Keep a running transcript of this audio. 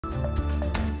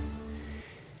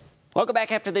Welcome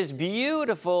back after this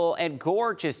beautiful and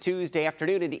gorgeous Tuesday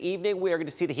afternoon and evening. We are going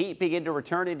to see the heat begin to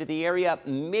return into the area.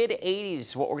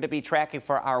 Mid-80s, what we're going to be tracking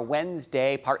for our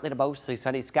Wednesday. Partly to mostly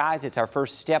sunny skies. It's our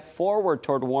first step forward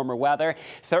toward warmer weather.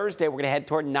 Thursday, we're going to head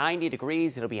toward 90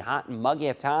 degrees. It'll be hot and muggy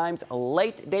at times. A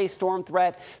late day storm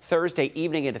threat Thursday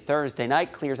evening into Thursday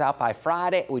night. Clears out by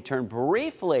Friday. We turn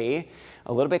briefly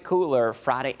a little bit cooler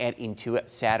Friday and into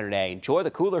Saturday. Enjoy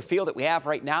the cooler feel that we have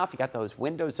right now. If you got those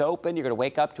windows open, you're going to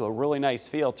wake up to a really nice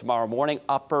feel tomorrow morning.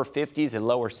 Upper 50s and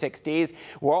lower 60s.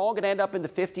 We're all going to end up in the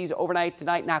 50s overnight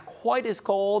tonight. Not quite as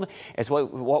cold as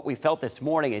what we felt this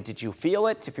morning. And did you feel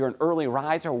it? If you're an early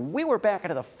riser, we were back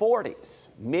into the 40s,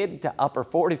 mid to upper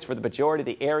 40s for the majority of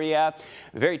the area.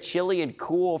 Very chilly and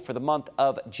cool for the month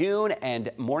of June,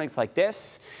 and mornings like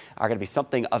this are going to be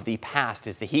something of the past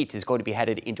as the heat is going to be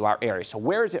headed into our area. So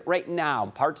where is it right now?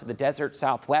 Parts of the desert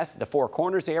southwest, the Four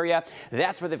Corners area.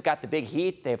 That's where they've got the big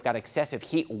heat. They've got excessive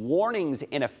heat warnings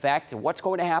in effect. And what's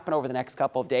going to happen over the next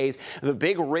couple of days? The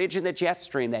big ridge in the jet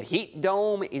stream, that heat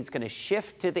dome is going to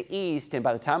shift to the east. And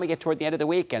by the time we get toward the end of the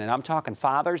weekend, and I'm talking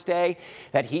Father's Day,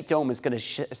 that heat dome is going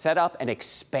to set up and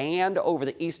expand over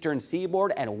the eastern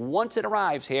seaboard. And once it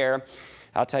arrives here,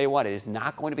 I'll tell you what, it is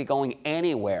not going to be going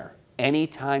anywhere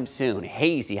anytime soon.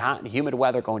 Hazy, hot, and humid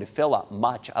weather going to fill up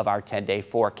much of our 10-day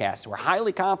forecast. We're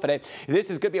highly confident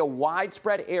this is going to be a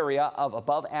widespread area of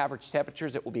above average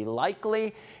temperatures. It will be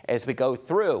likely as we go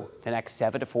through the next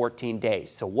 7 to 14 days.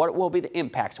 So what will be the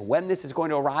impacts when this is going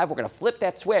to arrive? We're going to flip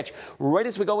that switch right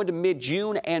as we go into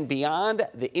mid-June and beyond.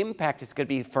 The impact is going to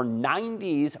be for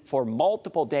 90s for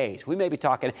multiple days. We may be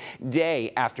talking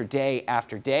day after day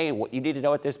after day. And what you need to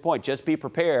know at this point, just be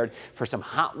prepared for some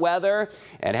hot weather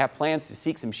and have plans to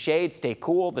seek some shade, stay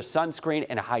cool, the sunscreen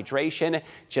and hydration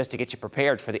just to get you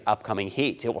prepared for the upcoming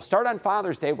heat. It will start on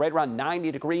Father's Day right around 90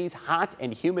 degrees, hot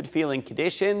and humid feeling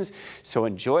conditions. So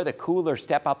enjoy the cooler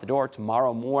step out the door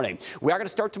tomorrow morning. We are going to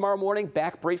start tomorrow morning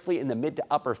back briefly in the mid to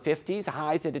upper 50s,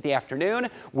 highs into the afternoon.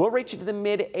 We'll reach into the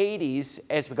mid 80s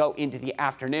as we go into the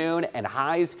afternoon, and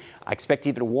highs I expect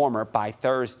even warmer by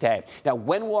Thursday. Now,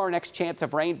 when will our next chance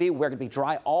of rain be? We're going to be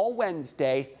dry all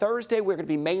Wednesday. Thursday, we're going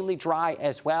to be mainly dry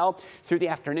as well. Through the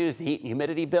afternoon as the heat and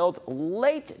humidity builds.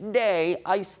 Late day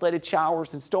isolated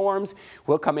showers and storms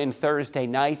will come in Thursday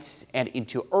nights and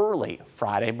into early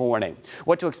Friday morning.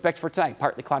 What to expect for tonight?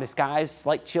 Partly cloudy skies,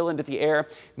 slight chill into the air.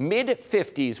 Mid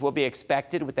 50s will be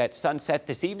expected with that sunset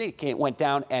this evening. It went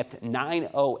down at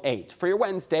 9:08. For your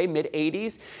Wednesday, mid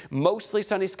 80s, mostly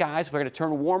sunny skies. We're going to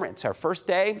turn warmer. It's our first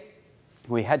day.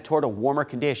 We head toward warmer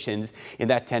conditions in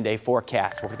that 10-day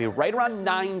forecast. We're going to be right around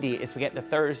 90 as we get into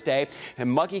Thursday. And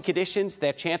muggy conditions,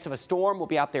 that chance of a storm will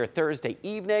be out there Thursday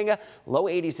evening. Low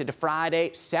 80s into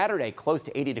Friday. Saturday, close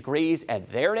to 80 degrees. And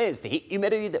there it is, the heat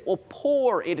humidity that will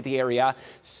pour into the area.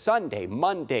 Sunday,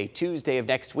 Monday, Tuesday of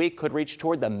next week could reach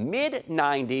toward the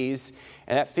mid-90s.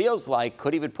 And that feels like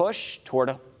could even push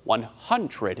toward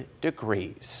 100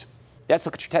 degrees. Let's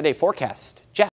look at your 10-day forecast. Jeff.